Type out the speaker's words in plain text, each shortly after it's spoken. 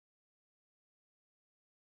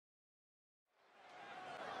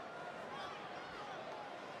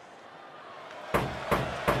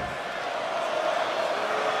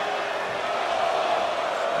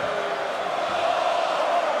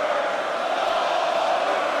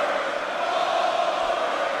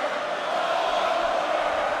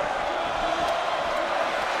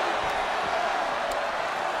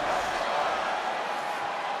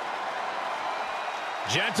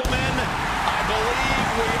Gentlemen, I believe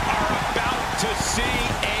we are about to see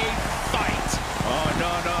a fight. Oh,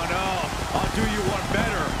 no, no, no. I'll do you one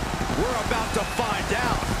better. We're about to find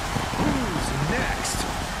out who's next.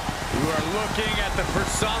 You are looking at the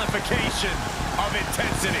personification of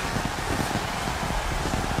intensity.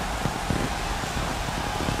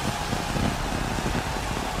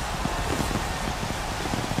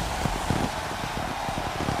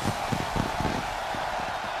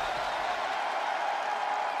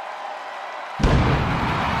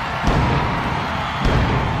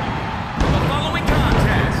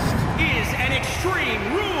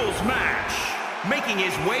 Making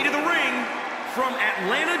his way to the ring from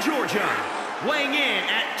Atlanta, Georgia, weighing in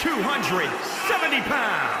at 270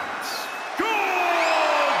 pounds, Goldberg!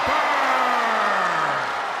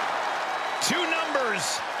 Two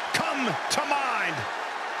numbers come to mind.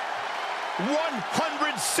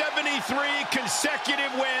 173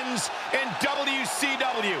 consecutive wins in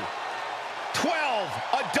WCW. 12,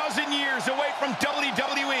 a dozen years away from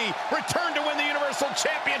WWE, returned to win the Universal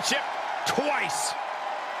Championship twice.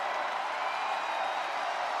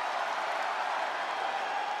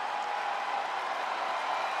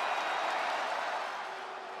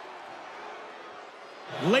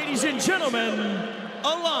 Ladies and gentlemen,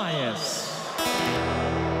 Elias.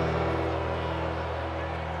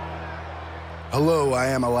 Hello, I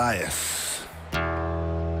am Elias.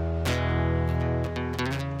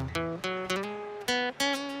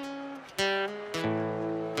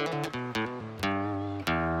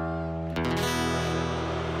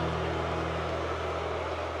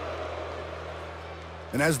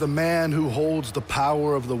 And as the man who holds the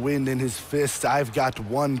power of the wind in his fist, I've got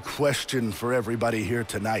one question for everybody here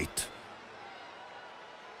tonight.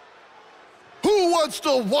 Who wants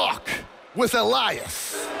to walk with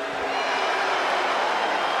Elias?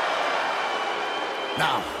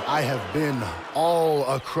 Now, I have been all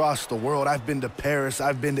across the world. I've been to Paris,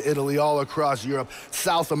 I've been to Italy, all across Europe,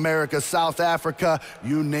 South America, South Africa,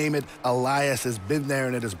 you name it. Elias has been there,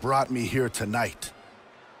 and it has brought me here tonight.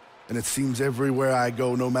 And it seems everywhere I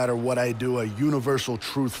go, no matter what I do, a universal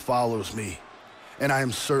truth follows me. And I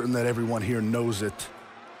am certain that everyone here knows it.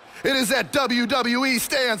 It is that WWE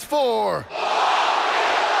stands for.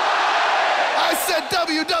 I said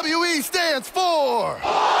WWE stands for.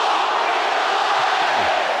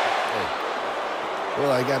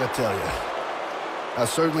 Well, I gotta tell you, I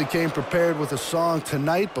certainly came prepared with a song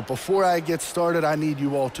tonight, but before I get started, I need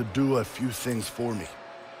you all to do a few things for me.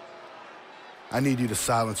 I need you to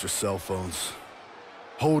silence your cell phones,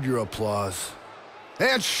 hold your applause,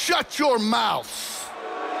 and shut your mouths.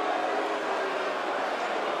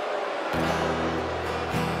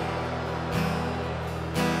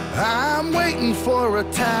 I'm waiting for a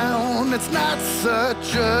town that's not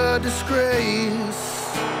such a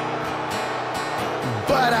disgrace,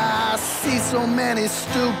 but I see so many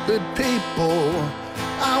stupid people,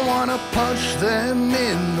 I wanna punch them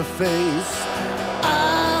in the face.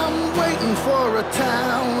 I'm waiting for a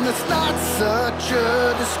town that's not such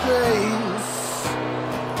a disgrace,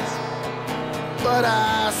 but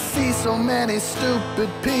I see so many stupid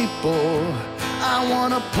people, I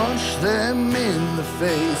wanna punch them in the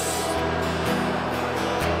face.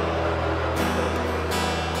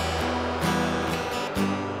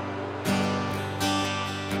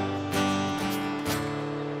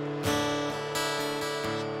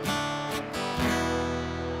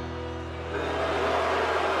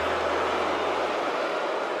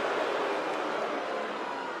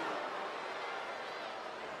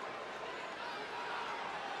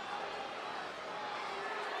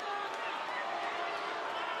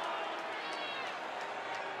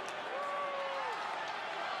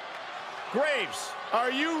 Graves, are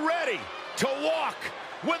you ready to walk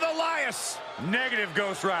with Elias? Negative,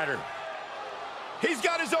 Ghost Rider. He's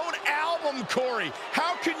got his own album, Corey.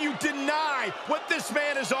 How can you deny what this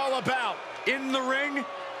man is all about? In the ring,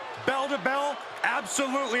 bell to bell,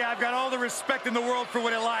 absolutely. I've got all the respect in the world for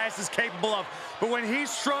what Elias is capable of. But when he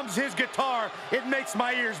strums his guitar, it makes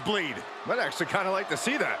my ears bleed. I'd actually kind of like to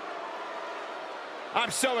see that. I'm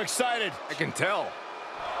so excited. I can tell.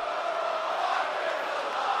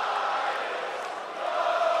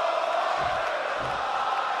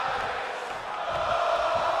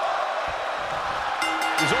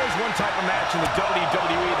 There's always one type of match in the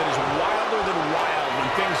WWE that is wilder than wild when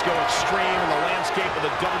things go extreme and the landscape of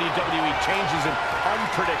the WWE changes in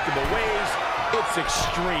unpredictable ways. It's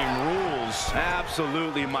Extreme Rules.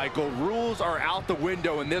 Absolutely, Michael. Rules are out the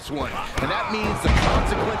window in this one. And that means the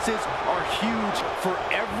consequences are huge for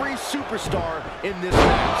every superstar in this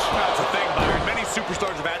match. That's the thing, Byron. Many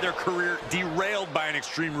superstars have had their career derailed by an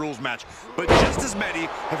Extreme Rules match. But just as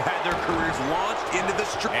many have had their careers launched into the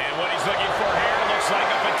street. And what he's looking for here looks like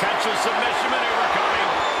a potential submission maneuver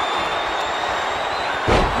coming.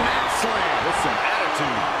 Mat slam with some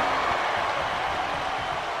attitude.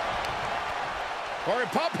 Or a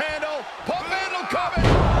pump handle coming.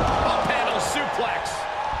 Pump handle suplex.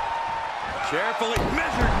 Carefully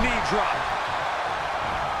measured knee drop.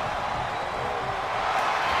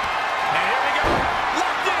 And here we go.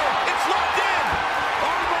 Locked in. It's locked in.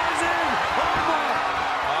 Armbar's in. Armbar.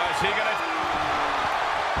 Is he gonna?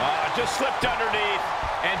 Just slipped underneath,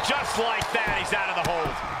 and just like that, he's out of the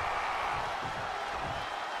hold.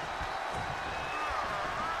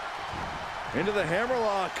 Into the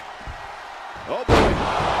hammerlock. Oh boy,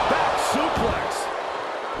 back suplex.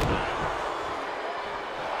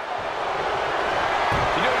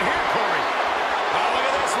 You doing here, Corey? Oh, look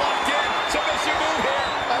at this, locked in. Submission move here.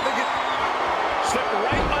 I think it Slipped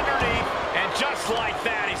right underneath, and just like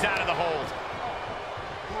that, he's out of the hold.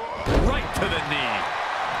 Right to the knee.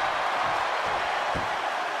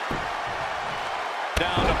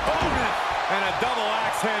 Down to opponent, and a double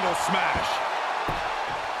axe handle smash.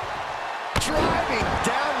 driving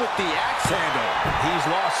down with the axe handle. He's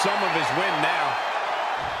lost some of his wind now.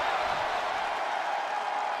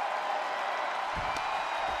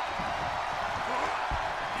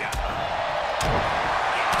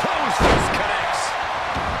 Close fist connects.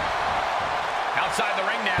 Outside the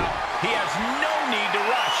ring now. He has no need to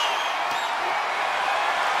rush.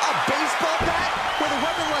 A baseball bat with a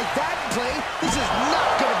weapon like that in play, this is not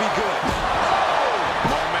going to be good.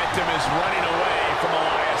 Momentum is running away from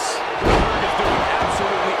Elias. Goldberg is doing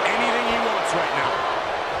absolutely anything he wants right now.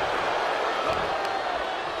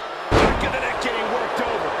 Back of the neck getting worked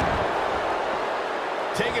over.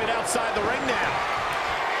 Taking it outside the ring now.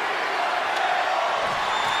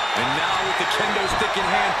 And now with the kendo stick in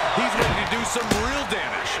hand, he's ready to do some real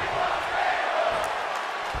damage.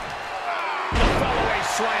 The fell-away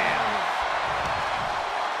slam.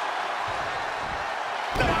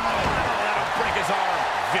 That'll break his arm.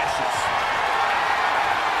 Vicious.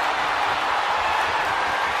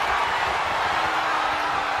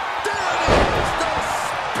 There it is, the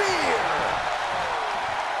spear.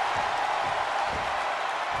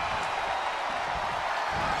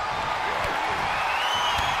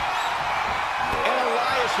 And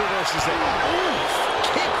Elias reverses it. Ooh,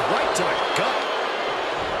 kick right to the gut.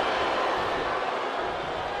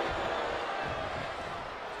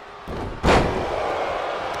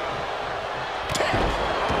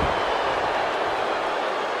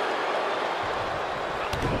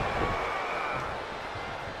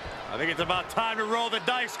 I think it's about time to roll the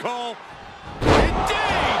dice, Cole.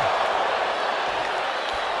 Indeed!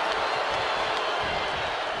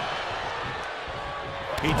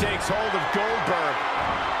 He takes hold of Goldberg.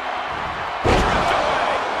 Drift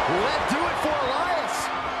away. Will that do it for Elias?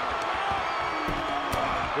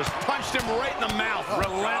 Just punched him right in the mouth.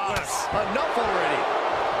 Relentless. Enough already.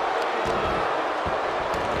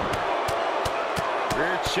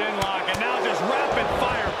 Rear chin lock, and now just rapid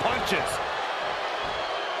fire punches.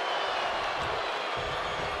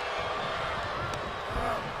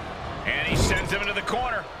 And he sends him into the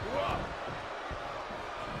corner.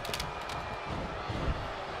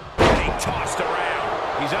 Being tossed around.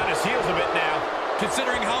 He's on his heels a bit now.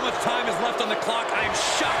 Considering how much time is left on the clock, I am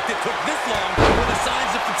shocked it took this long for the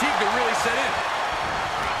signs of fatigue to really set in.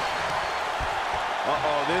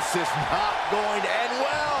 Uh-oh, this is not going to end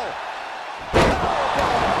well.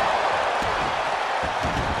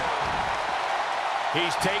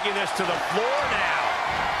 He's taking this to the floor now.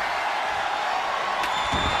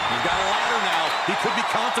 He's got a ladder now. He could be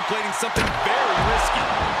contemplating something very risky.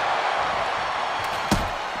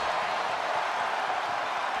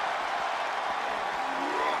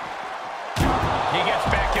 He gets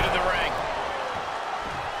back into the ring.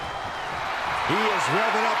 He is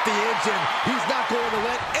revving up the engine. He's not going to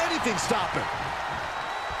let anything stop him.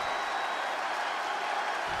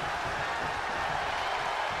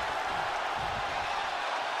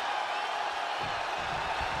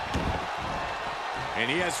 And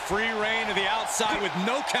he has free reign to the outside with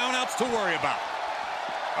no countouts to worry about.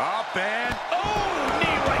 Up and... Oh,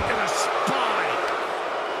 knee right to the spine.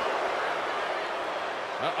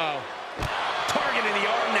 Uh-oh. Targeting the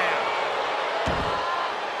arm now.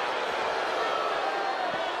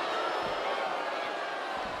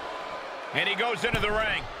 And he goes into the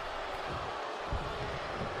ring.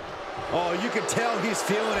 Oh, you can tell he's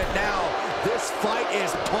feeling it now. This fight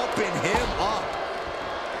is pumping him up.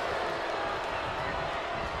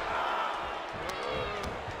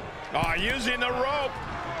 Oh, using the rope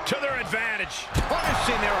to their advantage.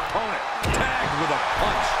 Punishing their opponent. Tagged with a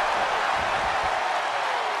punch.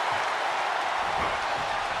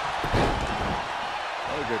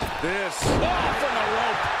 Look at this. Oh, from the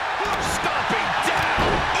rope. Stomping down.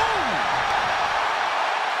 Ooh.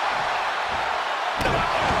 Oh,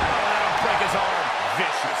 that'll break his arm.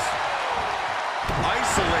 Vicious.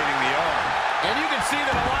 Isolating the arm. And you can see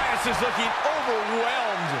that Elias is looking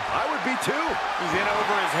overwhelmed. I would be too. He's in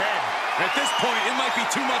over his head. At this point, it might be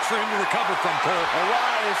too much for him to recover from, Cole.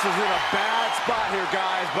 Elias is in a bad spot here,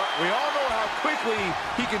 guys, but we all know how quickly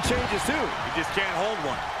he can change his tune. He just can't hold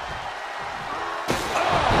one.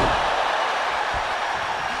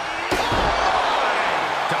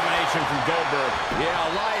 Domination from Goldberg.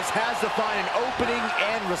 Yeah, Elias has to find an opening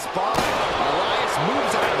and respond. Elias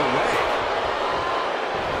moves out of the way.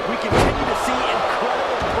 We continue to see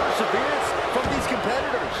incredible perseverance from these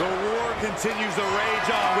competitors. The war continues to rage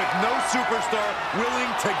on with no superstar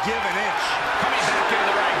willing to give an inch. Coming back into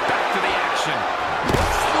the ring, back to the action.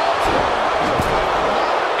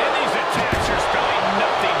 And these attacks are spelling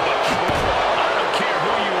nothing but trouble. I don't care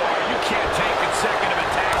who you are, you can't take consecutive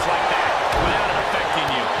attacks like that without it affecting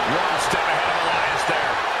you. One step ahead of Elias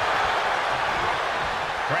there.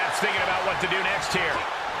 Perhaps thinking about what to do next here.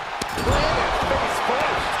 Face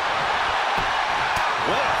first.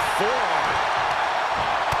 What a forearm.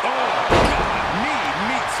 Oh, God. Knee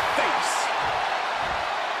meets face.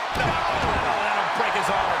 Oh, that'll break his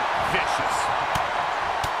arm. Vicious.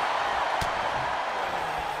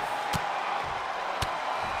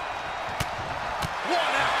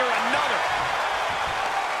 One after another.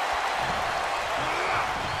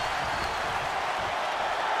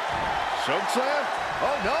 Chokeslam?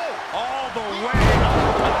 Oh, no. All the way.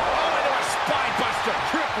 Oh, into a spine buster.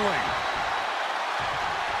 Crippling.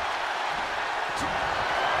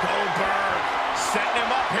 Goldberg setting him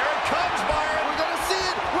up. Here it comes, Byron. We're gonna see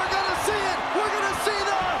it. We're gonna see it. We're gonna see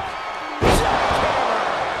that.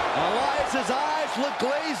 Elias's eyes look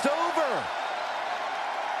glazed over.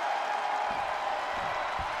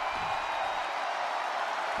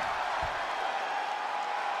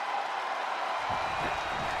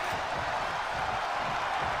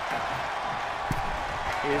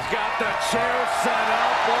 He's got the chair set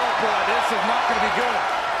up. Oh, boy, this is not going to be good.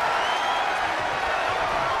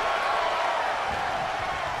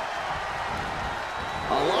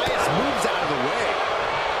 Elias moves out of the way.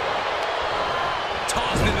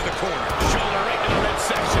 Tossed into the corner. Shoulder right to the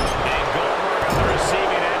midsection. And Goldberg on the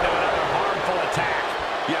receiving end of another harmful attack.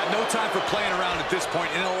 Yeah, no time for playing around at this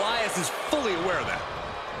point, and Elias is fully aware of that.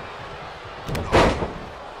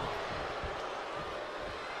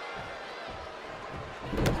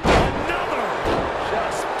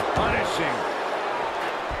 Just punishing.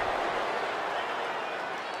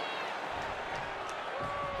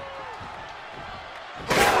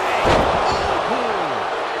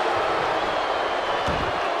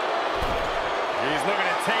 He's looking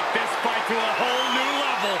to take this fight to a whole new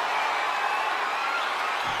level.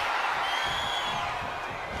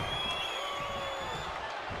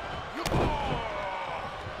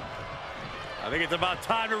 I think it's about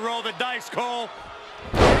time to roll the dice, Cole.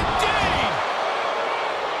 Indeed!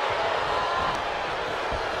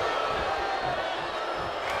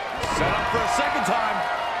 Set up for a second time.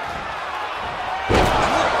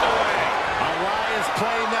 Ripped away. Elias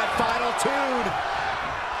playing that final tune.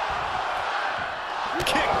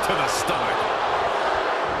 Kick to the stomach.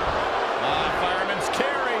 Fireman's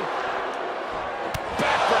carry.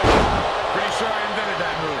 Backbreaker. Pretty sure I invented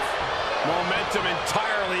that move. Momentum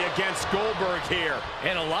entirely against Goldberg here.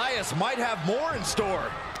 And Elias might have more in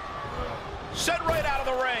store. Sent right out of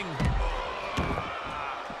the ring.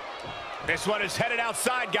 This one is headed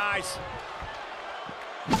outside, guys.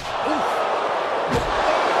 Gosh,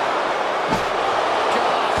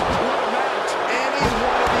 what a match. Any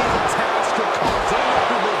one of these attacks could cause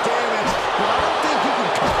irreparable damage, but I don't think you can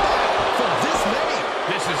come back from this many.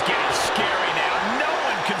 This is getting scary now. No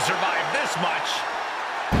one can survive this much.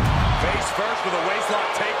 Face first with a waistlock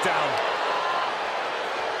takedown.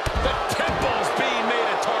 The temple's being made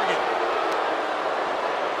a target.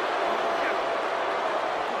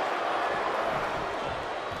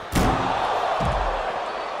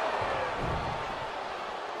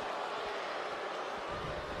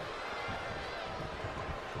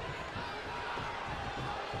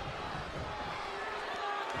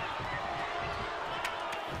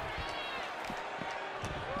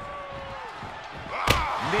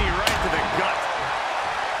 Knee right to the gut.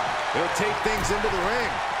 He'll take things into the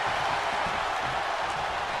ring.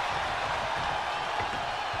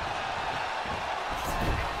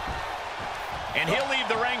 And he'll leave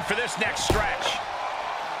the ring for this next stretch.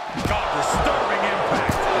 God, disturbing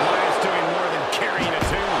impact. Elias doing more than carrying a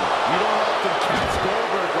tune. You don't often catch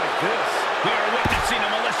Goldberg like this. We are witnessing a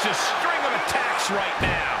malicious string of attacks right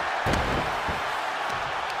now.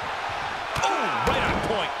 Oh, right on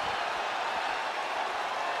point.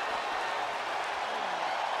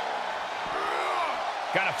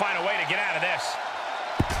 Gotta find a way to get out of this.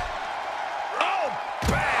 Oh,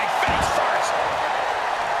 bang, face first.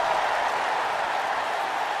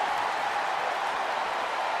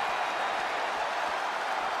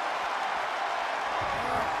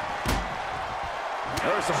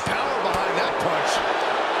 There's some power behind that punch.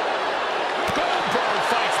 Goldberg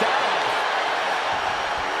fights that off.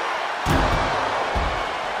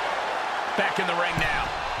 Back in the ring now.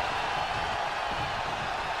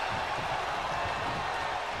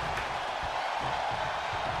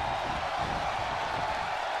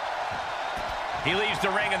 He leaves the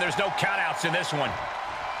ring, and there's no countouts in this one.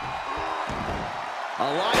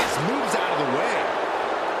 Elias moves out of the way.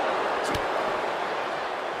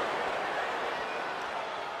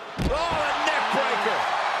 Oh, a neck breaker.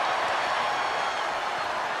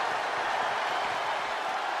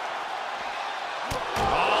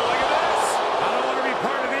 Oh, look at this. I don't want to be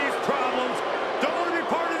part of these problems. Don't want to be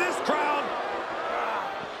part of this crowd.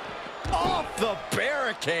 Off the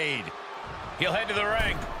barricade. He'll head to the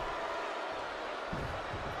ring.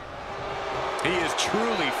 He is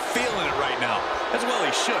truly feeling it right now. As well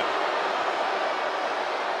he should.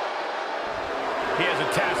 He has a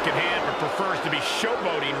task at hand, but prefers to be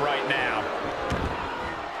showboating right now.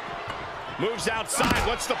 Moves outside.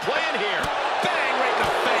 What's the plan here? Bang, right in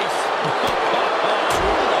the face.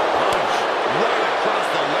 Punch right across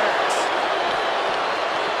the legs.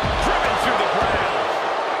 Driven through the ground.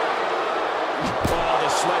 Oh, the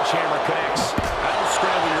sledgehammer connects. That'll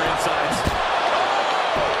scramble your insides.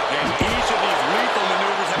 And each of these lethal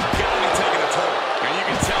maneuvers have got to be taking a toll. And you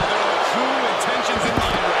can tell there are true intentions in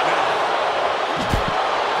mind right now.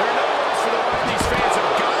 There are no words for the ride these fans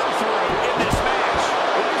have gone through in this match.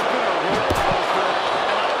 It has been a roller coaster,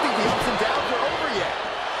 and I don't think the ups and downs are over yet.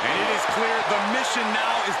 And it is clear the mission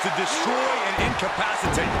now is to destroy and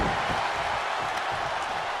incapacitate.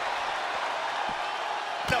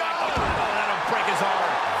 That'll break his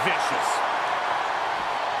arm. Vicious.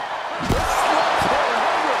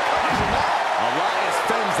 Elias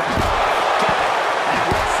fends that off.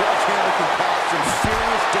 That sledgehammer can cause some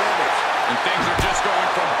serious damage. And things are just going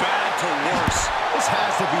from bad to worse. This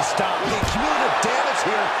has to be stopped. The cumulative damage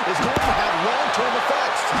here is going to have long-term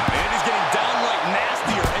effects. And it is getting downright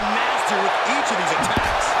nastier and nastier with each of these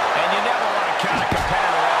attacks. And you never want to count a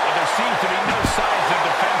competitor out, but there seems to be no signs of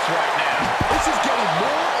defense right now. This is getting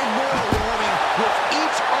more and more alarming with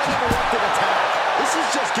each uninterrupted attack. This is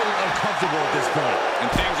just getting uncomfortable at this point. And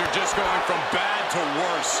things are just going from bad to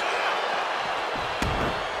worse.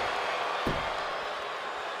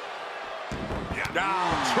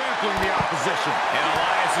 Trampling the opposition. And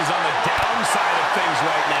Elias is on the downside of things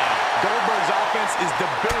right now. Goldberg's offense is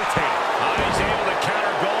debilitating. He's able to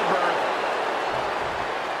counter Goldberg.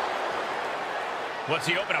 What's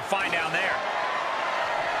he hoping to find down there?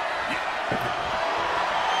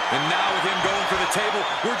 And now with him going for the table,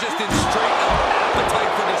 we're just in straight-up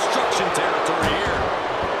appetite for destruction territory here.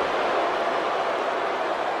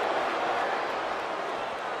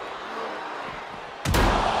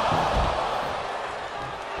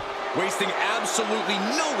 Wasting absolutely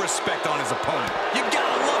no respect on his opponent. You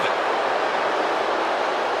gotta love it.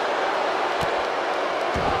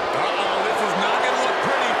 Uh-oh, this is not gonna look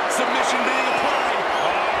pretty. Submission being applied.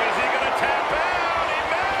 Oh, is he going to tap out? He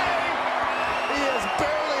may! He is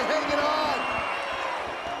barely hanging on.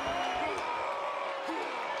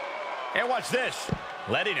 And watch this.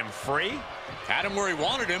 Letting him free? Had him where he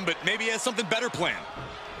wanted him, but maybe he has something better planned.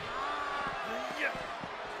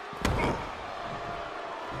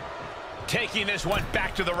 Taking this one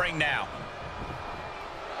back to the ring now.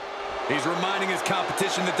 He's reminding his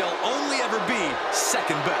competition that they'll only ever be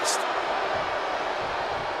second best.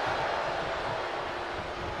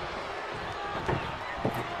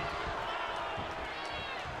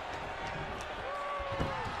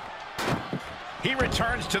 He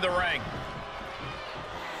returns to the ring.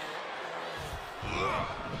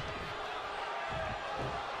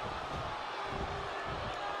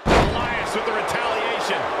 Elias with the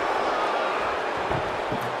retaliation.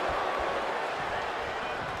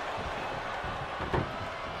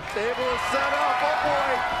 Able to set up. Oh,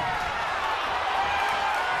 boy.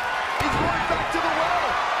 He's going back to the well.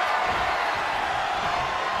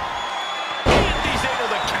 And he's able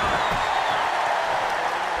to counter.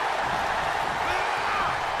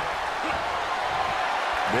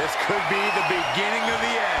 This could be the beginning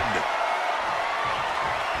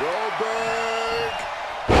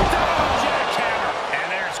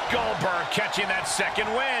catching that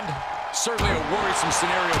second wind. Certainly a worrisome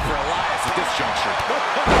scenario for Elias at this juncture. What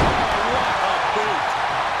a boot.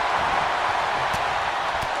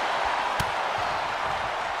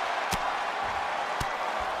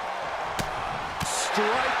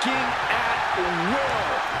 Striking at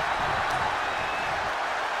will.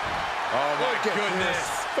 Oh, my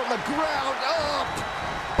goodness. From the ground up.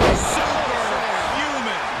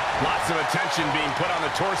 Superhuman. Lots of attention being put on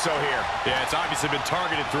the torso here. Yeah, it's obviously been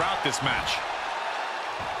targeted throughout this match.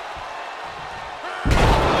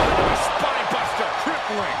 Spine buster.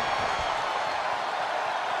 Crippling.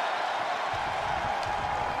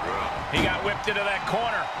 He got whipped into that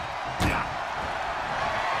corner.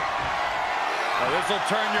 Oh, this will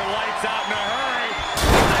turn your lights out in a hurry.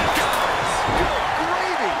 Good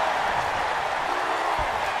gravy.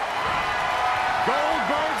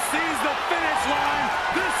 Goldberg sees the finish line.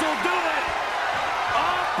 This will do it.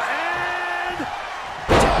 Up and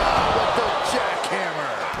Down with the jackhammer.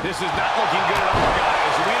 This is not looking good at all,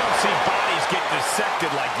 guys. We don't see bodies get dissected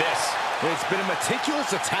like this. It's been a meticulous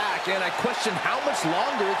attack, and I question how much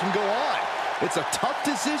longer it can go on. It's a tough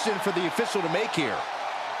decision for the official to make here.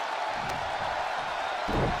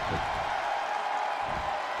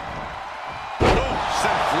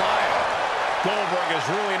 Sent flying. Goldberg is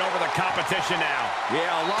ruling over the competition now.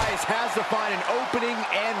 Yeah, Elias has to find an opening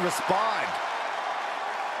and respond.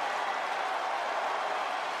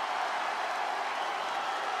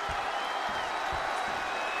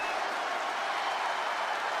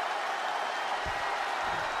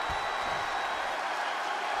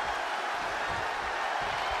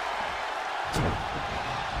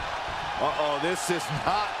 Uh-oh, this is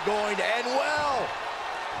not going to end well.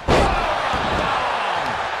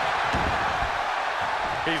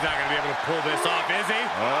 he's not going to be able to pull this off, is he? Is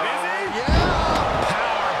he? Yeah!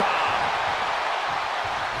 Power bomb.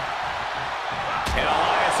 And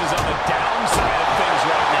Elias is on the downside of things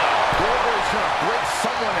right now. Goldberg's going to break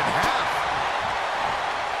someone in half.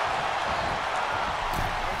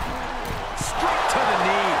 Straight to the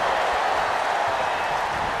knee.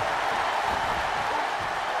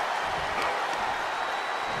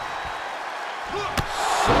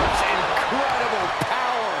 Such incredible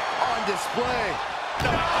power on display. Oh,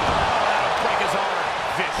 that'll break his arm.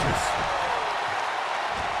 Vicious.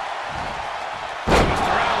 Twist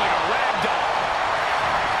around like a rag doll.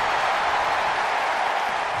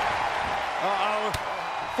 Uh-oh.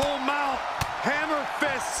 Full mount. Hammer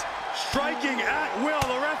fists. Striking at will.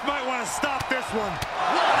 The ref might want to stop this one.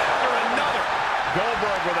 One after another.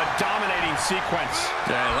 Goldberg with a dominating sequence.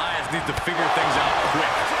 Yeah, Elias needs to figure things out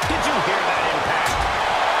quick. Did you hear that impact?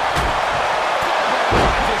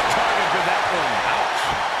 Goldberg just targeted that one. Ouch.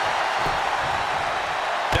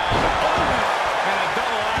 Down. Oh, and a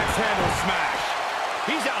double axe handle smash.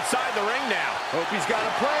 He's outside the ring now. Hope he's got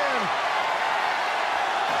a plan.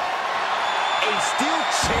 A steel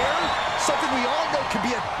chair? Something we all know can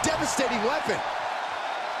be a devastating weapon.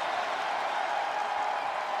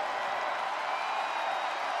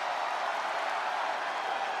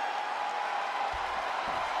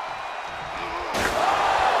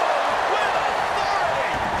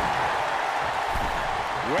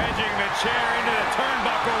 Wedging the chair into the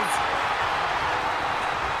turnbuckles.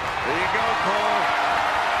 There you go, Cole.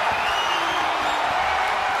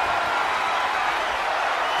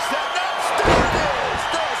 Set up, there it is,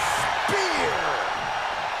 the spear.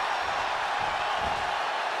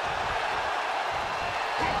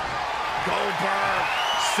 Goldberg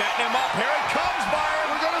setting him up. Here it comes, Byron.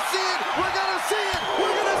 We're gonna see it, we're gonna see it,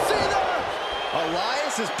 we're gonna see that.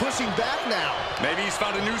 Elias is pushing back now. Maybe he's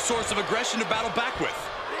found a new source of aggression to battle back with.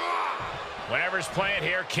 Whatever's playing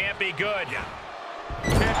here can't be good.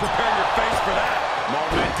 Can't prepare your face for that.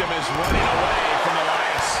 Momentum is running away from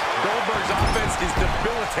Elias. Goldberg's offense is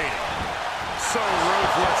debilitating. So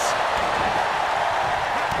ruthless.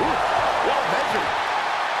 Ooh, well measured.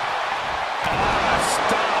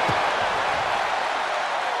 Stop.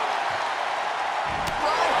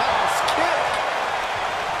 Roundhouse kick.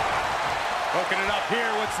 Hooking it up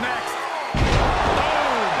here. What's next?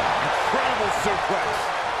 Boom! Incredible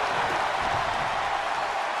suplex.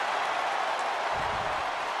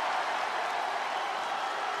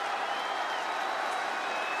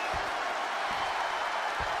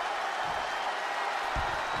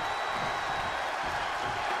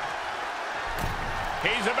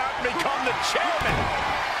 He's about to become the chairman.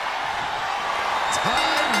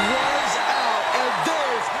 Time runs out, and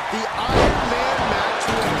there's the Iron Man match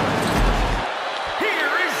winner.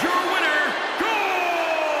 Here is your winner,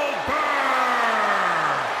 Goldberg!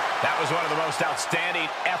 That was one of the most outstanding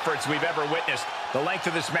efforts we've ever witnessed. The length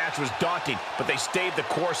of this match was daunting, but they stayed the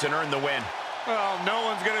course and earned the win. Well, no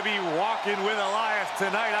one's going to be walking with Elias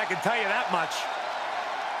tonight, I can tell you that much.